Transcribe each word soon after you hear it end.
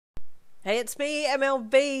Hey, it's me,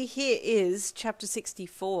 MLB. Here is chapter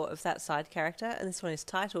 64 of that side character, and this one is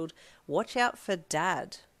titled, Watch Out for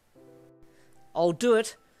Dad. I'll do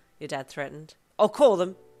it, your dad threatened. I'll call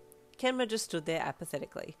them. Kenma just stood there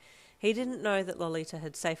apathetically. He didn't know that Lolita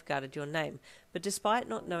had safeguarded your name, but despite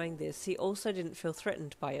not knowing this, he also didn't feel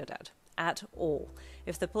threatened by your dad. At all.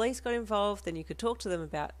 If the police got involved, then you could talk to them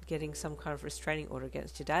about getting some kind of restraining order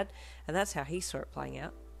against your dad, and that's how he saw it playing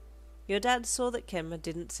out. Your dad saw that Kenma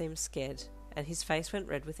didn't seem scared, and his face went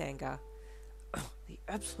red with anger. The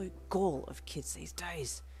absolute gall of kids these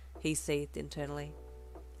days, he seethed internally.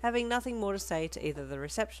 Having nothing more to say to either the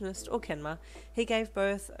receptionist or Kenma, he gave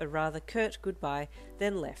both a rather curt goodbye,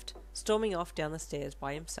 then left, storming off down the stairs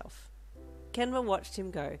by himself. Kenma watched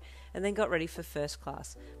him go, and then got ready for first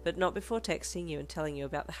class, but not before texting you and telling you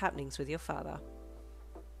about the happenings with your father.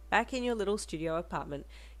 Back in your little studio apartment,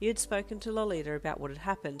 you had spoken to Lolita about what had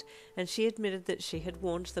happened, and she admitted that she had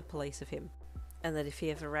warned the police of him, and that if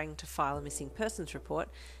he ever rang to file a missing persons report,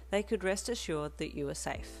 they could rest assured that you were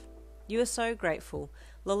safe. You were so grateful.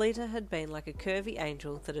 Lolita had been like a curvy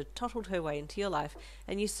angel that had tottled her way into your life,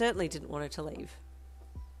 and you certainly didn't want her to leave.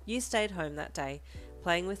 You stayed home that day,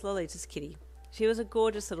 playing with Lolita's kitty. She was a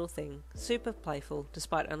gorgeous little thing, super playful,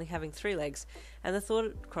 despite only having 3 legs, and the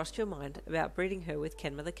thought crossed your mind about breeding her with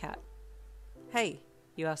Kenma the cat. Hey,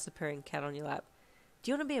 you asked the purring cat on your lap, do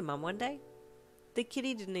you want to be a mum one day? The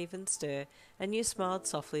kitty didn't even stir, and you smiled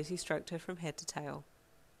softly as you stroked her from head to tail.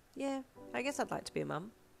 Yeah, I guess I'd like to be a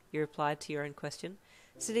mum, you replied to your own question,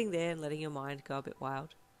 sitting there and letting your mind go a bit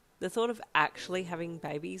wild. The thought of actually having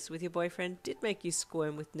babies with your boyfriend did make you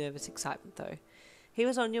squirm with nervous excitement, though. He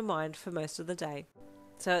was on your mind for most of the day,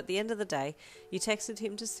 so at the end of the day, you texted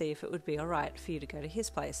him to see if it would be alright for you to go to his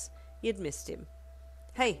place. You'd missed him.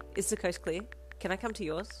 Hey, is the coast clear? Can I come to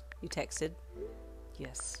yours? You texted.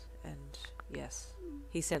 Yes, and yes,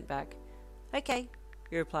 he sent back. Okay,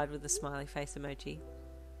 you replied with a smiley face emoji.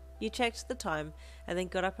 You checked the time and then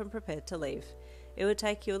got up and prepared to leave. It would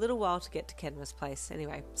take you a little while to get to Kenma's place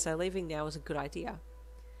anyway, so leaving now was a good idea.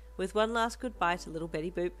 With one last goodbye to little Betty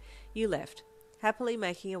Boop, you left, happily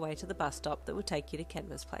making your way to the bus stop that would take you to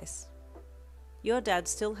Kenma's place. Your dad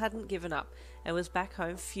still hadn't given up and was back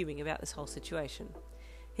home fuming about this whole situation.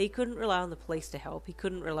 He couldn't rely on the police to help, he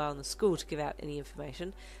couldn't rely on the school to give out any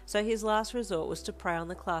information, so his last resort was to prey on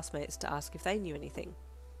the classmates to ask if they knew anything.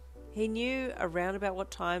 He knew around about what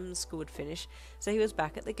time school would finish, so he was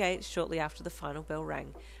back at the gates shortly after the final bell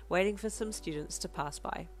rang, waiting for some students to pass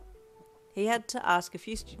by. He had to ask a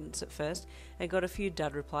few students at first, and got a few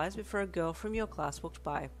dud replies before a girl from your class walked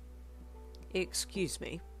by. Excuse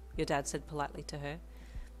me, your dad said politely to her.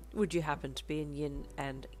 Would you happen to be in Yin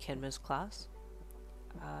and Kenma's class?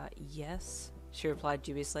 Yes, she replied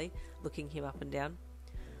dubiously, looking him up and down.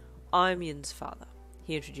 I'm Yin's father,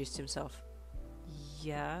 he introduced himself.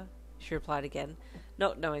 Yeah, she replied again,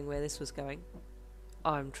 not knowing where this was going.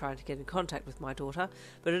 I'm trying to get in contact with my daughter,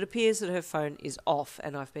 but it appears that her phone is off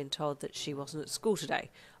and I've been told that she wasn't at school today.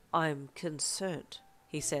 I'm concerned,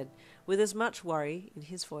 he said, with as much worry in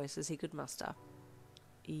his voice as he could muster.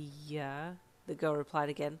 Yeah, the girl replied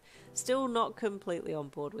again, still not completely on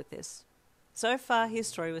board with this. So far his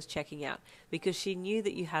story was checking out, because she knew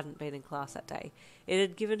that you hadn't been in class that day. It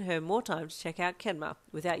had given her more time to check out Kenma,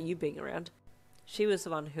 without you being around. She was the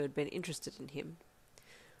one who had been interested in him.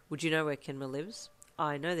 Would you know where Kenma lives?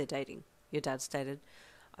 I know they're dating, your dad stated.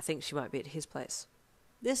 I think she might be at his place.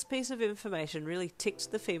 This piece of information really ticked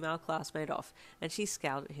the female classmate off, and she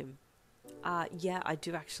scowled at him. Yeah, I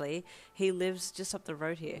do actually. He lives just up the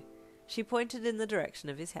road here. She pointed in the direction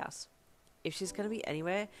of his house. If she's going to be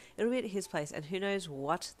anywhere, it'll be at his place, and who knows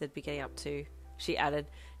what they'd be getting up to, she added,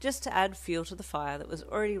 just to add fuel to the fire that was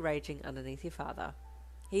already raging underneath your father.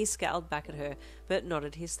 He scowled back at her, but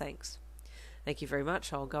nodded his thanks. Thank you very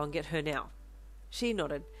much, I'll go and get her now. She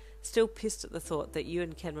nodded, still pissed at the thought that you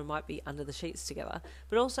and Kenma might be under the sheets together,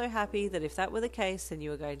 but also happy that if that were the case, then you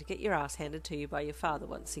were going to get your ass handed to you by your father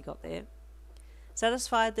once he got there.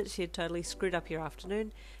 Satisfied that she had totally screwed up your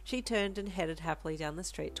afternoon, she turned and headed happily down the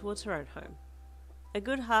street towards her own home. A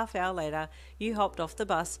good half hour later, you hopped off the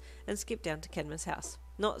bus and skipped down to Kenma's house,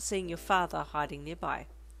 not seeing your father hiding nearby.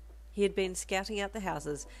 He had been scouting out the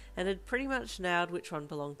houses and had pretty much nailed which one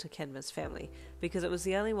belonged to Kenma's family, because it was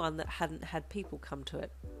the only one that hadn't had people come to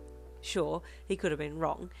it. Sure, he could have been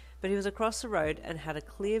wrong, but he was across the road and had a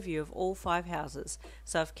clear view of all 5 houses,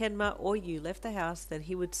 so if Kenma or you left the house, then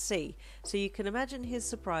he would see, so you can imagine his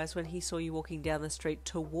surprise when he saw you walking down the street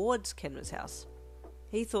towards Kenma's house.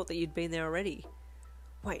 He thought that you'd been there already.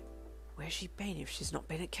 Wait, where's she been if she's not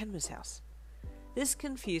been at Kenma's house? This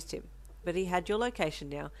confused him. But he had your location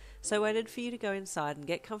now, so waited for you to go inside and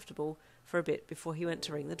get comfortable for a bit before he went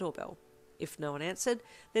to ring the doorbell. If no one answered,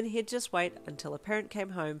 then he'd just wait until a parent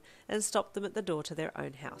came home and stopped them at the door to their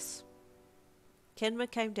own house. Kenma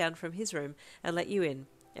came down from his room and let you in,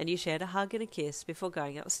 and you shared a hug and a kiss before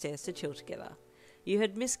going upstairs to chill together. You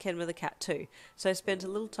had missed Kenma the cat too, so spent a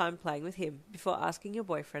little time playing with him before asking your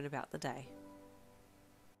boyfriend about the day.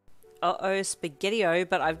 Uh-oh, spaghetti-o,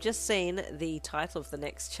 but I've just seen the title of the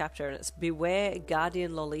next chapter and it's Beware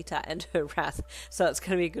Guardian Lolita and Her Wrath, so it's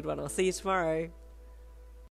going to be a good one. I'll see you tomorrow.